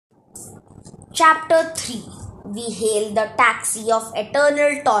Chapter 3. We hail the taxi of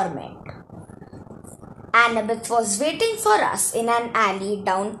eternal torment. Annabeth was waiting for us in an alley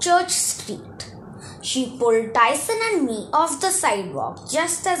down Church Street. She pulled Tyson and me off the sidewalk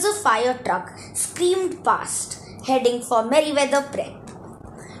just as a fire truck screamed past, heading for Merriweather Prep.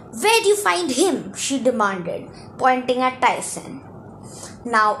 "Where'd you find him?" she demanded, pointing at Tyson.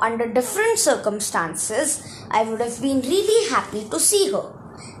 Now, under different circumstances, I would have been really happy to see her.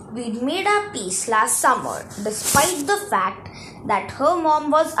 We'd made our peace last summer, despite the fact that her mom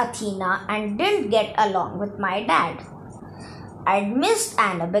was Athena and didn't get along with my dad. I'd missed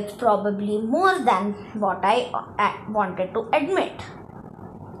Annabeth probably more than what I wanted to admit.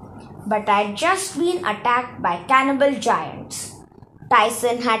 But I'd just been attacked by cannibal giants.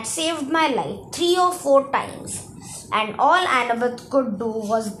 Tyson had saved my life 3 or 4 times, and all Annabeth could do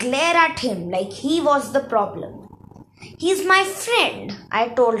was glare at him like he was the problem. "He's my friend," I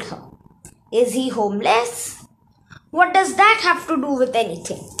told her. "Is he homeless?" "What does that have to do with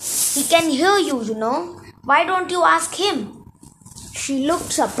anything? He can hear you, you know. Why don't you ask him?" She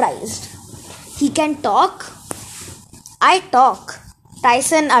looked surprised. "He can talk?" "I talk,"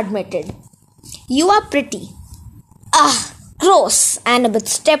 Tyson admitted. "You are pretty." "Ah, gross!"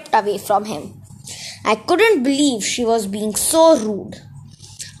 Annabeth stepped away from him. I couldn't believe she was being so rude.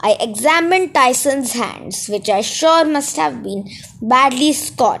 I examined Tyson's hands, which I sure must have been badly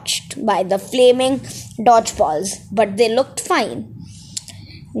scorched by the flaming dodgeballs, but they looked fine.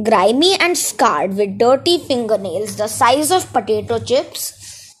 Grimy and scarred with dirty fingernails the size of potato chips,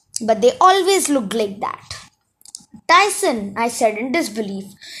 but they always looked like that. "Tyson," I said in disbelief,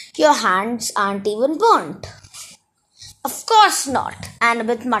 "your hands aren't even burnt." "Of course not,"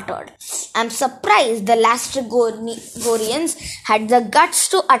 Annabeth muttered. "I'm surprised the Lastrigorians had the guts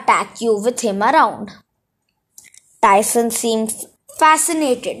to attack you with him around." Tyson seemed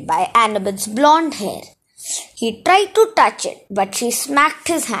fascinated by Annabeth's blonde hair. He tried to touch it, but she smacked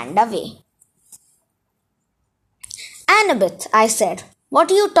his hand away. "Annabeth," I said,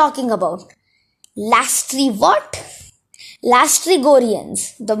 "what are you talking about?" What? Lastrigorians,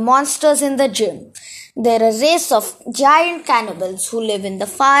 the monsters in the gym. They're a race of giant cannibals who live in the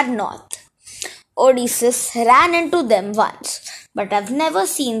far north. Odysseus ran into them once, but I've never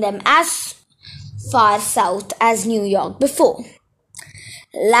seen them as far south as New York before.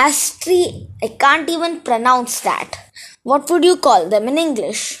 I can't even pronounce that. What would you call them in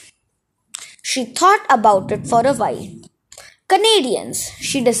English? She thought about it for a while. Canadians,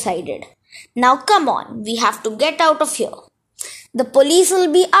 she decided. Now come on, we have to get out of here. The police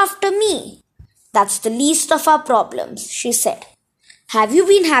will be after me. That's the least of our problems, she said. Have you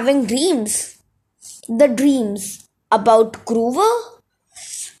been having dreams? The dreams about Groover?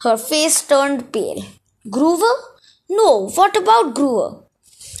 Her face turned pale. Groover? No, what about Groover?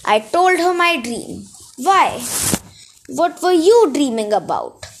 I told her my dream. Why? What were you dreaming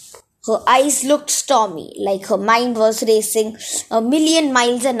about? Her eyes looked stormy, like her mind was racing 1,000,000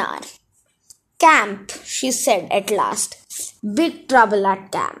 miles an hour. Camp, she said at last. Big trouble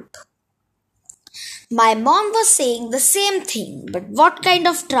at camp. My mom was saying the same thing, but what kind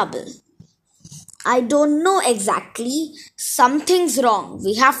of trouble? I don't know exactly. Something's wrong.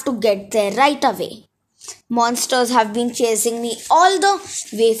 We have to get there right away. Monsters have been chasing me all the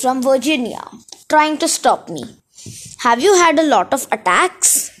way from Virginia, trying to stop me. Have you had a lot of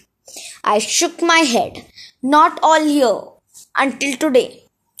attacks? I shook my head. Not all year, until today.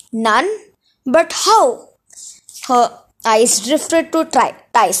 None? But how? Her eyes drifted to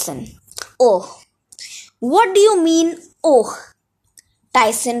Tyson. Oh. What do you mean, oh?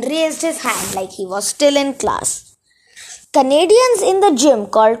 Tyson raised his hand like he was still in class. Canadians in the gym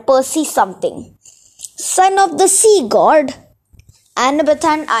called Percy something. Son of the sea god. Annabeth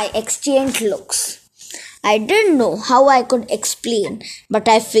and I exchanged looks. I didn't know how I could explain, but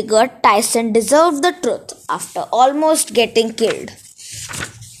I figured Tyson deserved the truth after almost getting killed.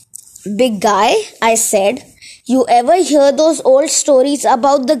 Big guy, I said. You ever hear those old stories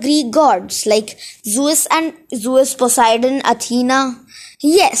about the Greek gods like Zeus, Poseidon, Athena?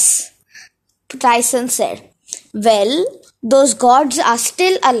 Yes, Tyson said. Well, those gods are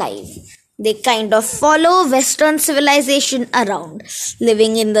still alive. They kind of follow Western civilization around,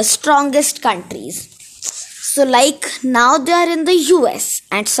 living in the strongest countries. So like now they are in the US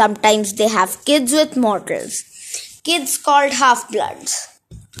and sometimes they have kids with mortals. Kids called half-bloods.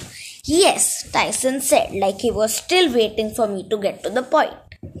 Yes, Tyson said, like he was still waiting for me to get to the point.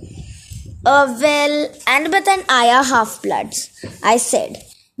 Well, Annabeth and I are half-bloods, I said.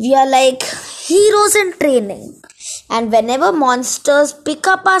 We are like heroes in training. And whenever monsters pick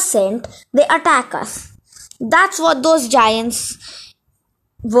up our scent, they attack us. That's what those giants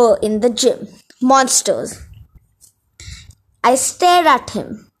were in the gym. Monsters. I stared at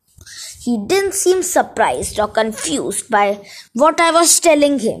him. He didn't seem surprised or confused by what I was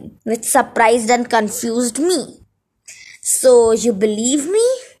telling him, which surprised and confused me. So, you believe me?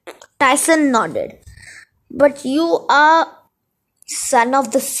 Tyson nodded. But you are son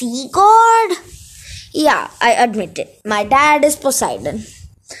of the sea god? Yeah, I admitted. My dad is Poseidon.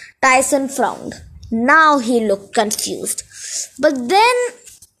 Tyson frowned. Now he looked confused. But then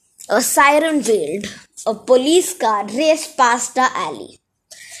a siren wailed. A police car raced past the alley.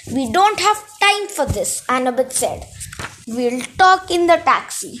 We don't have time for this, Annabeth said. We'll talk in the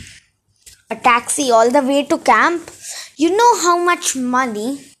taxi. A taxi all the way to camp? You know how much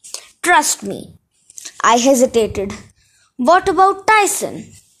money? Trust me. I hesitated. What about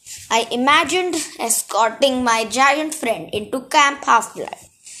Tyson? I imagined escorting my giant friend into Camp Half-Blood.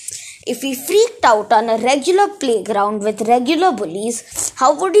 If he freaked out on a regular playground with regular bullies,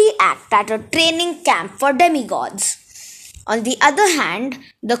 how would he act at a training camp for demigods? On the other hand,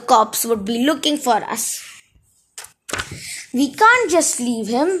 the cops would be looking for us. We can't just leave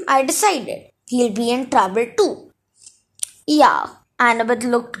him, I decided. He'll be in trouble too. Yeah, Annabeth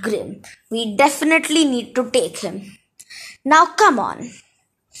looked grim. We definitely need to take him. Now come on.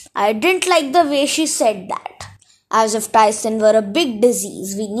 I didn't like the way she said that. As if Tyson were a big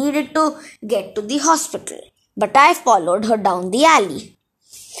disease we needed to get to the hospital. But I followed her down the alley.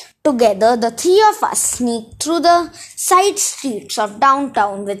 Together, the three of us sneaked through the side streets of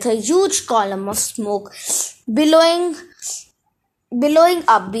downtown with a huge column of smoke billowing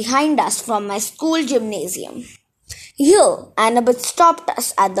up behind us from my school gymnasium. Here, Annabeth stopped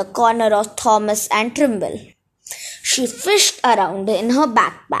us at the corner of Thomas and Trimble. She fished around in her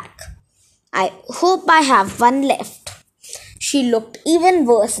backpack. I hope I have one left. She looked even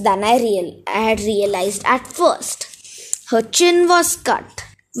worse than I had realized at first. Her chin was cut.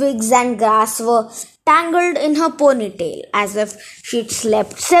 Wigs and grass were tangled in her ponytail as if she'd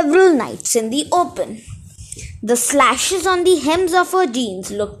slept several nights in the open. The slashes on the hems of her jeans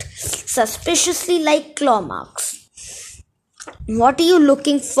looked suspiciously like claw marks. What are you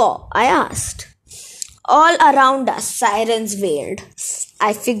looking for? I asked. All around us, sirens wailed.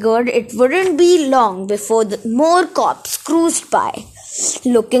 I figured it wouldn't be long before more cops cruised by,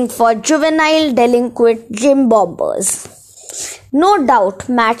 looking for juvenile delinquent gym bombers. No doubt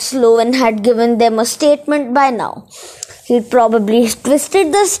Matt Sloan had given them a statement by now. He'd probably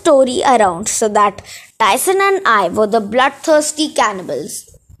twisted the story around so that Tyson and I were the bloodthirsty cannibals.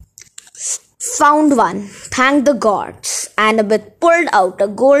 Found one, thank the gods. Annabeth pulled out a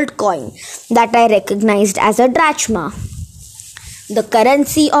gold coin that I recognized as a drachma, the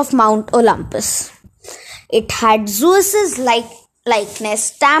currency of Mount Olympus. It had Zeus's likeness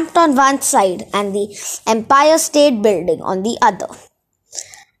stamped on one side and the Empire State Building on the other.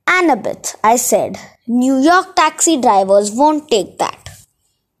 Annabeth, I said, New York taxi drivers won't take that.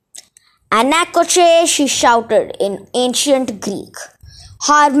 Anakoche, she shouted in ancient Greek.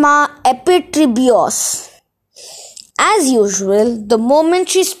 Harma epitribios. As usual, the moment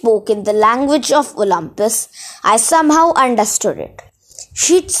she spoke in the language of Olympus, I somehow understood it.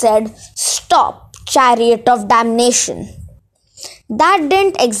 She'd said, Stop, chariot of damnation. That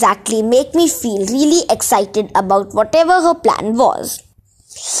didn't exactly make me feel really excited about whatever her plan was.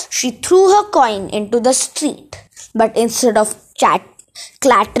 She threw her coin into the street, but instead of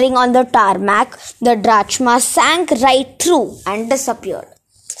clattering on the tarmac, the drachma sank right through and disappeared.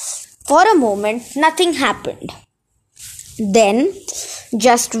 For a moment, nothing happened. Then,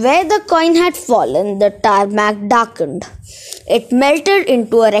 just where the coin had fallen, the tarmac darkened. It melted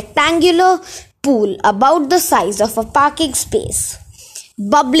into a rectangular pool about the size of a parking space,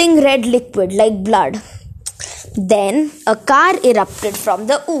 bubbling red liquid like blood. Then, a car erupted from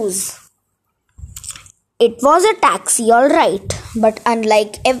the ooze. It was a taxi, all right, but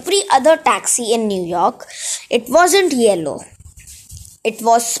unlike every other taxi in New York, it wasn't yellow. It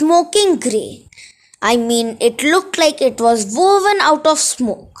was smoking grey. I mean, it looked like it was woven out of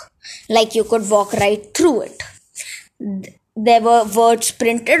smoke, like you could walk right through it. There were words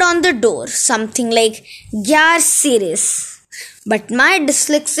printed on the door, something like Gyar Siris, but my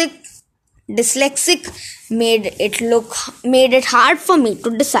dyslexic made it hard for me to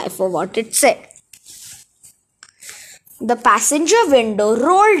decipher what it said. The passenger window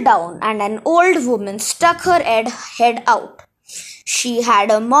rolled down and an old woman stuck her head out. She had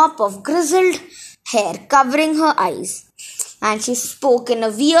a mop of grizzled hair covering her eyes, and she spoke in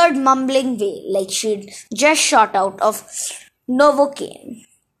a weird mumbling way like she'd just shot out of Novocaine.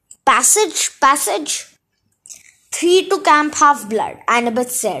 Passage. 3 to Camp Half-Blood, Annabeth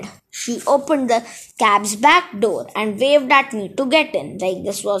said. She opened the cab's back door and waved at me to get in, like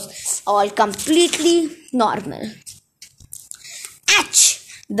this was all completely normal. Atch!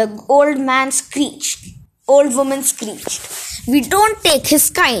 The old woman screeched. We don't take his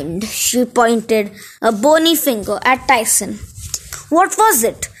kind. She pointed a bony finger at Tyson. What was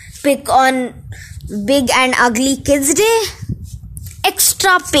it? Pick on Big and Ugly Kids Day?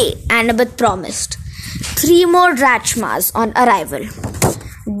 Extra pay, Annabeth promised. 3 more rachmas on arrival.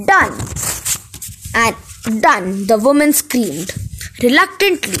 Done. And done, the woman screamed.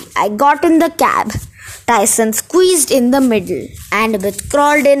 Reluctantly, I got in the cab. Tyson squeezed in the middle. Annabeth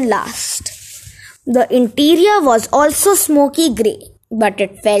crawled in last. The interior was also smoky grey, but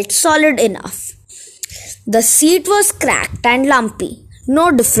it felt solid enough. The seat was cracked and lumpy,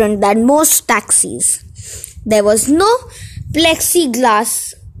 no different than most taxis. There was no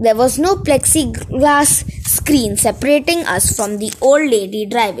plexiglass screen separating us from the old lady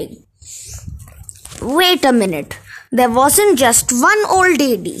driving. Wait a minute. There wasn't just one old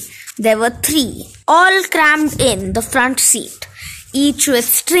lady. There were 3, all crammed in the front seat, each with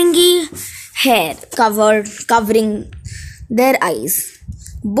stringy hair covering their eyes,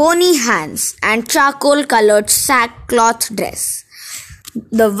 bony hands, and charcoal-colored sackcloth dress.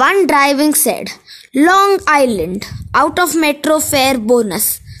 The one driving said, Long Island, out of metro fare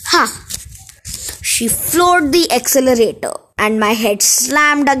bonus. Ha! She floored the accelerator and my head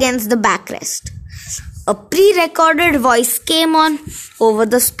slammed against the backrest. A pre-recorded voice came on over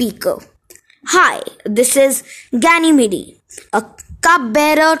the speaker. Hi, this is Ganymede, a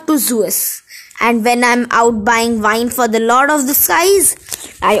cupbearer to Zeus. And when I'm out buying wine for the Lord of the Skies,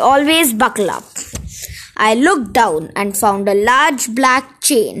 I always buckle up. I looked down and found a large black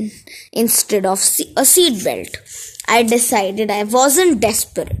chain instead of a seatbelt. I decided I wasn't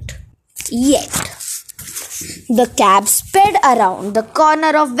desperate. Yet. The cab sped around the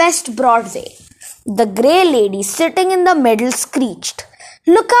corner of West Broadway. The grey lady sitting in the middle screeched,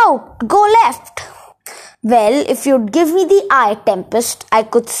 Look out! Go left! Well, if you'd give me the eye, Tempest, I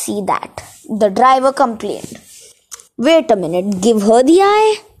could see that. The driver complained. Wait a minute, give her the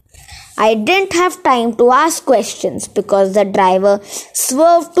eye? I didn't have time to ask questions because the driver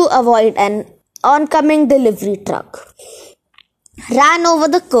swerved to avoid an oncoming delivery truck. Ran over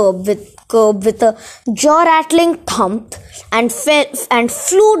the curb with a jaw-rattling thump and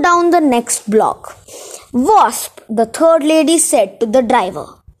flew down the next block. Wasp, the third lady said to the driver.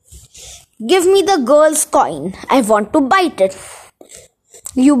 Give me the girl's coin. I want to bite it.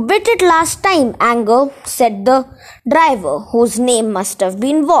 You bit it last time, Anger, said the driver, whose name must have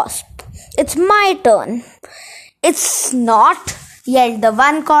been Wasp. It's my turn. It's not, yelled the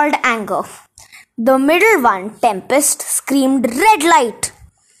one called Anger. The middle one, Tempest, screamed red light.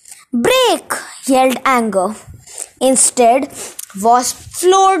 Brake, yelled Anger. Instead, Wasp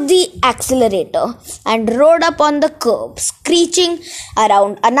floored the accelerator and rode up on the curb, screeching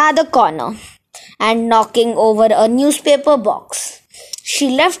around another corner and knocking over a newspaper box. She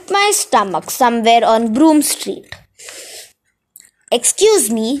left my stomach somewhere on Broome Street. Excuse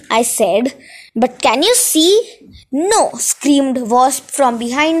me, I said, but can you see? No, screamed Wasp from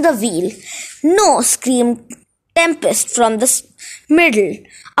behind the wheel. No, screamed Tempest from the middle.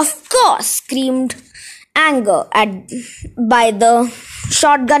 Of course, screamed Anger by the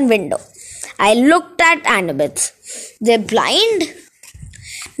shotgun window. I looked at Annabeth. They're blind?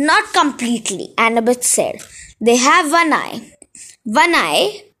 Not completely, Annabeth said. They have one eye. One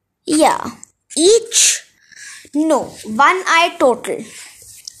eye? Yeah. Each? No, one eye total.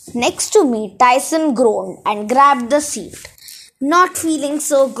 Next to me, Tyson groaned and grabbed the seat. Not feeling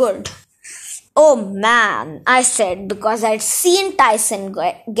so good. Oh man, I said, because I'd seen Tyson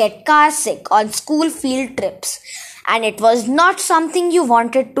get car sick on school field trips, and it was not something you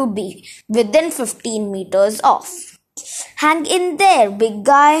wanted to be within 15 meters off. Hang in there, big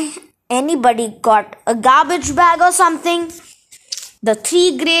guy. Anybody got a garbage bag or something? The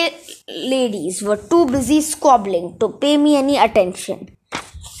 3 grey ladies were too busy squabbling to pay me any attention.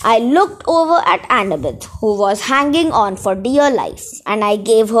 I looked over at Annabeth, who was hanging on for dear life, and I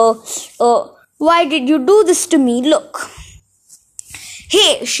gave her a "Why did you do this to me?" look.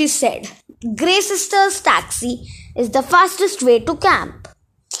 Hey, she said, Grey Sister's taxi is the fastest way to camp.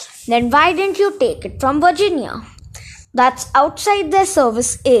 Then why didn't you take it from Virginia? That's outside their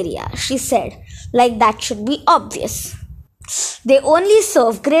service area, she said, like that should be obvious. They only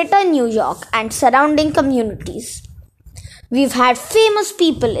serve Greater New York and surrounding communities. We've had famous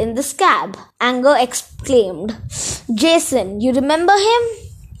people in this cab, Anger exclaimed. Jason, you remember him?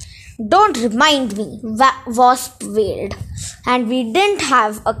 Don't remind me, Wasp wailed. And we didn't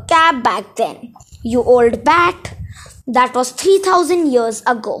have a cab back then, you old bat. That was 3,000 years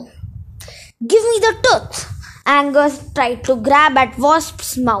ago. Give me the tooth. Anger tried to grab at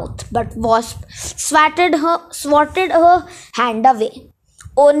Wasp's mouth, but Wasp swatted her hand away.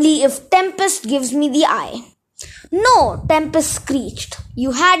 Only if Tempest gives me the eye. No, Tempest screeched.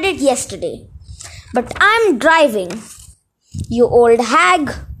 You had it yesterday. But I'm driving. You old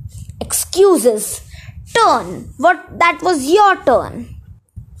hag. Excuses. Turn. That was your turn.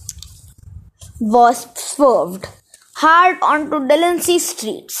 Wasp swerved hard onto Delancey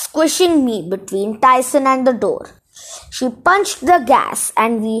Street, squishing me between Tyson and the door. She punched the gas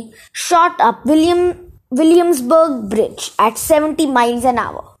and we shot up Williamsburg Bridge at 70 miles an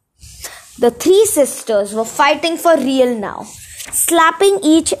hour. The three sisters were fighting for real now, slapping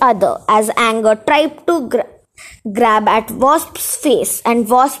each other as Anger tried to grab at Wasp's face and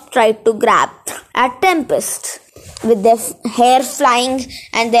Wasp tried to grab at Tempest. With their hair flying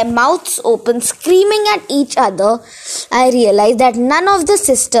and their mouths open, screaming at each other, I realized that none of the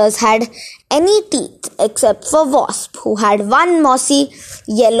sisters had any teeth except for Wasp, who had one mossy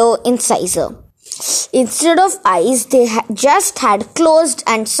yellow incisor. Instead of eyes, they just had closed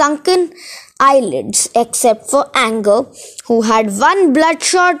and sunken eyelids, except for Anger, who had one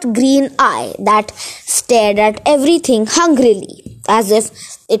bloodshot green eye that stared at everything hungrily, as if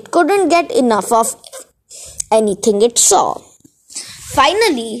it couldn't get enough of anything it saw.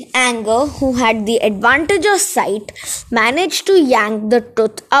 Finally, Anger, who had the advantage of sight, managed to yank the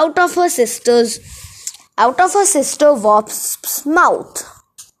tooth out of her sister Wasp's mouth.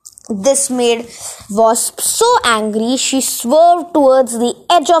 This made Wasp so angry she swerved towards the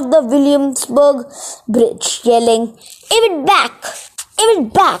edge of the Williamsburg Bridge, yelling, "Give it back! Give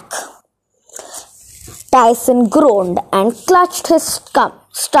it back!" Tyson groaned and clutched his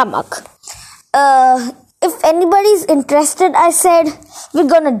stomach. If anybody's interested, I said,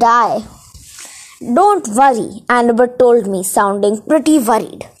 "We're gonna die." "Don't worry," Annabeth told me, sounding pretty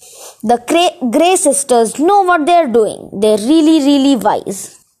worried. "The Grey sisters know what they're doing. They're really, really wise."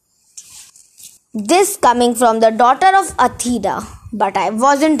 This coming from the daughter of Athena, but I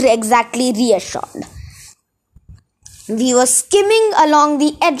wasn't exactly reassured. We were skimming along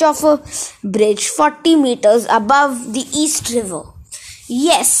the edge of a bridge 40 meters above the East River.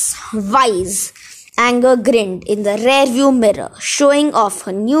 "Yes, wise," Anger grinned in the rearview mirror, showing off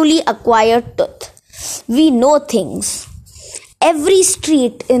her newly acquired tooth. "We know things." Every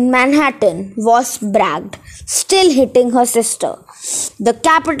street in Manhattan, Wasp bragged, still hitting her sister. "The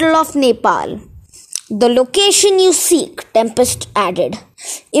capital of Nepal." "The location you seek," Tempest added.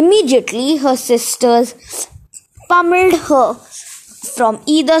 Immediately, her sisters pummeled her from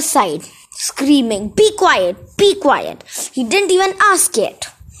either side, screaming, "Be quiet, be quiet. He didn't even ask yet."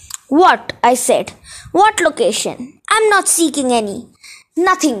 "What?" I said. "What location?" "I'm not seeking any."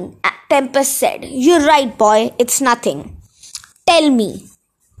 "Nothing," Tempest said. "You're right, boy. It's nothing." "Tell me."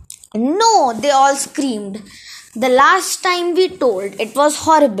 "No," they all screamed. "The last time we told, it was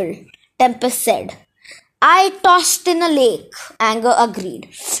horrible," Tempest said. "I tossed in a lake," Anger agreed.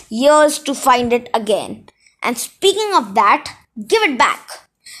 "Years to find it again. And speaking of that, give it back."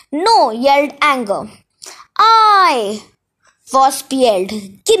 "No," yelled Anger. "I," Wasp yelled.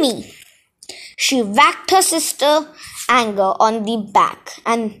 "Gimme." She whacked her sister Anger on the back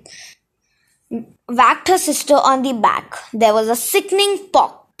and whacked her sister on the back. There was a sickening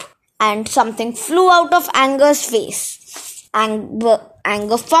pop and something flew out of Anger's face.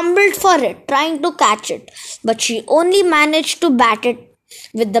 Anger fumbled for it, trying to catch it, but she only managed to bat it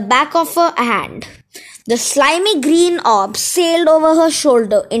with the back of her hand. The slimy green orb sailed over her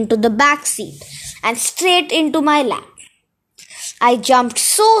shoulder into the back seat and straight into my lap. I jumped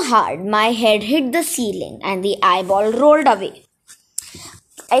so hard my head hit the ceiling and the eyeball rolled away.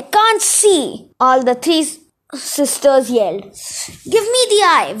 "I can't see," all the three sisters yelled. "Give me the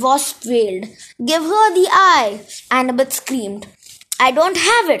eye," Wasp wailed. "Give her the eye," Annabeth screamed. "I don't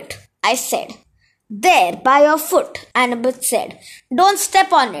have it," I said. "There, by your foot," Annabeth said. "Don't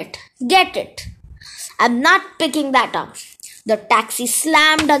step on it. Get it." "I'm not picking that up." The taxi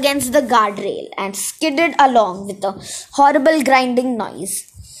slammed against the guardrail and skidded along with a horrible grinding noise.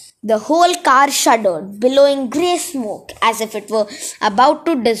 The whole car shuddered, billowing grey smoke as if it were about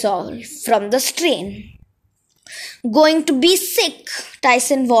to dissolve from the strain. "Going to be sick,"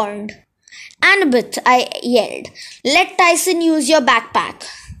 Tyson warned. "Annabeth," I yelled, "let Tyson use your backpack."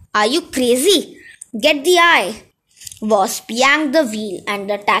 "Are you crazy? Get the eye." Wasp yanked the wheel and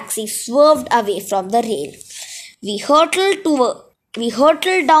the taxi swerved away from the rail. We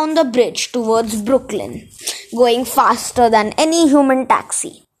hurtled down the bridge towards Brooklyn, going faster than any human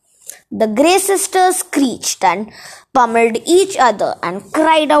taxi. The Grey sisters screeched and pummeled each other and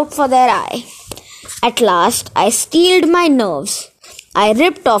cried out for their eye. At last, I steeled my nerves. I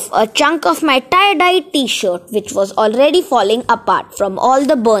ripped off a chunk of my tie-dye t-shirt, which was already falling apart from all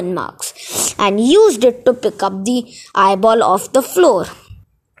the burn marks, and used it to pick up the eyeball off the floor.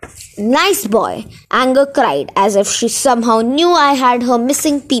 Nice boy, Anger cried as if she somehow knew I had her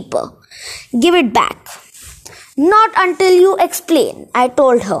missing peeper. Give it back. Not until you explain, I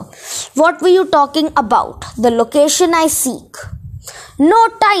told her. What were you talking about? The location I seek. No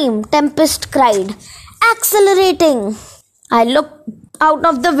time, Tempest cried. Accelerating. I looked out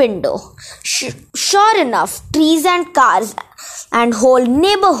of the window. Sure enough, trees and cars and whole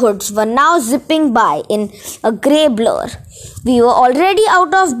neighborhoods were now zipping by in a grey blur. We were already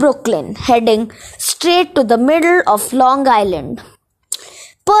out of Brooklyn, heading straight to the middle of Long Island.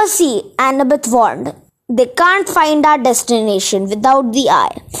 Percy, Annabeth warned. They can't find our destination without the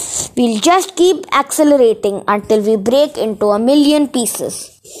eye. We'll just keep accelerating until we break into a million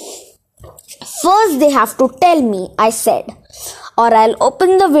pieces. First they have to tell me, I said, or I'll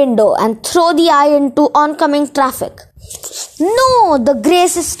open the window and throw the eye into oncoming traffic. No, the Grey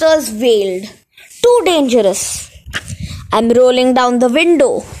sisters wailed. Too dangerous. I'm rolling down the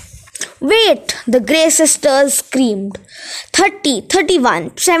window. Wait, the Grey sisters screamed. 30,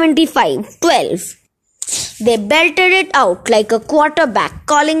 31, 75, 12. They belted it out like a quarterback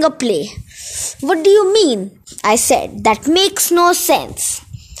calling a play. What do you mean? I said. That makes no sense.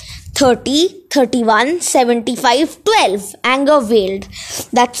 30, 31, 75, 12, Anger wailed.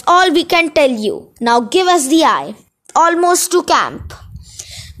 That's all we can tell you. Now give us the eye. Almost to camp.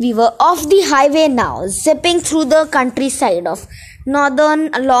 We were off the highway now, zipping through the countryside of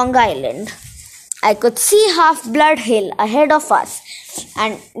northern Long Island. I could see Half-Blood Hill ahead of us,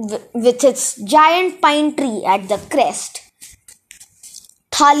 and with its giant pine tree at the crest,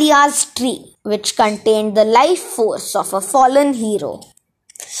 Thalia's tree, which contained the life force of a fallen hero.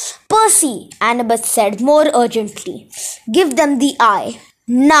 Percy, Annabeth said more urgently, give them the eye,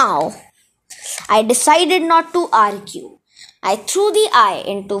 now. I decided not to argue. I threw the eye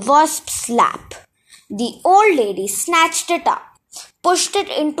into Wasp's lap. The old lady snatched it up, pushed it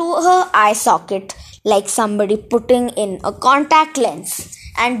into her eye socket like somebody putting in a contact lens,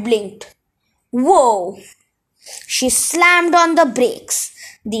 and blinked. Whoa! She slammed on the brakes.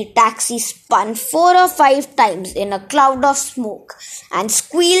 The taxi spun 4 or 5 times in a cloud of smoke and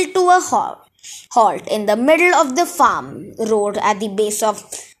squealed to a halt in the middle of the farm road at the base of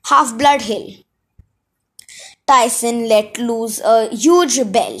Half-Blood Hill. Tyson let loose a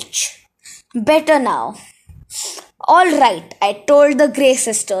huge belch. Better now. All right, I told the Grey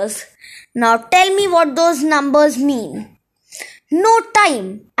sisters. Now tell me what those numbers mean. No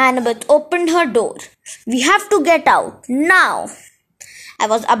time. Annabeth opened her door. We have to get out now. I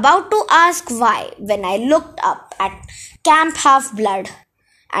was about to ask why when I looked up at Camp Half-Blood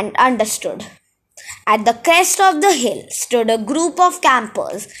and understood. At the crest of the hill stood a group of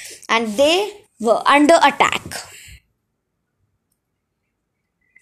campers, and they were under attack.